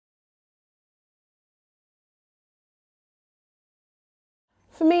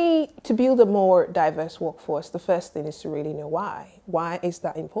For me, to build a more diverse workforce, the first thing is to really know why. Why is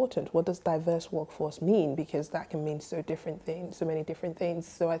that important? What does diverse workforce mean? Because that can mean so different things, so many different things.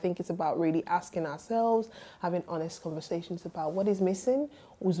 So I think it's about really asking ourselves, having honest conversations about what is missing,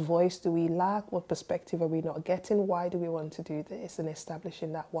 whose voice do we lack, what perspective are we not getting, why do we want to do this, and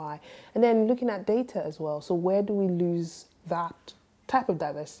establishing that why. And then looking at data as well. So where do we lose that type of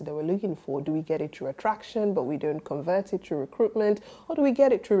diversity that we're looking for? Do we get it through attraction but we don't convert it through recruitment, or do we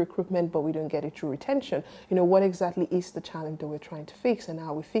get it through recruitment but we don't get it through retention? You know, what exactly is the challenge that we're trying to fix, and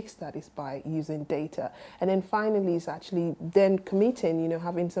how we fix that is by using data. And then finally is actually then committing, you know,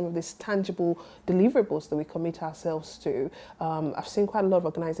 having some of these tangible deliverables that we commit ourselves to. I've seen quite a lot of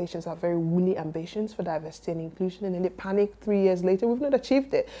organizations have very woolly ambitions for diversity and inclusion, and then they panic 3 years later, we've not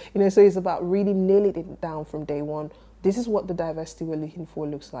achieved it. You know, so it's about really nailing it down from day one. This is what the diversity we're looking for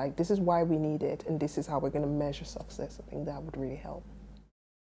looks like. This is why we need it. And this is how we're going to measure success. I think that would really help.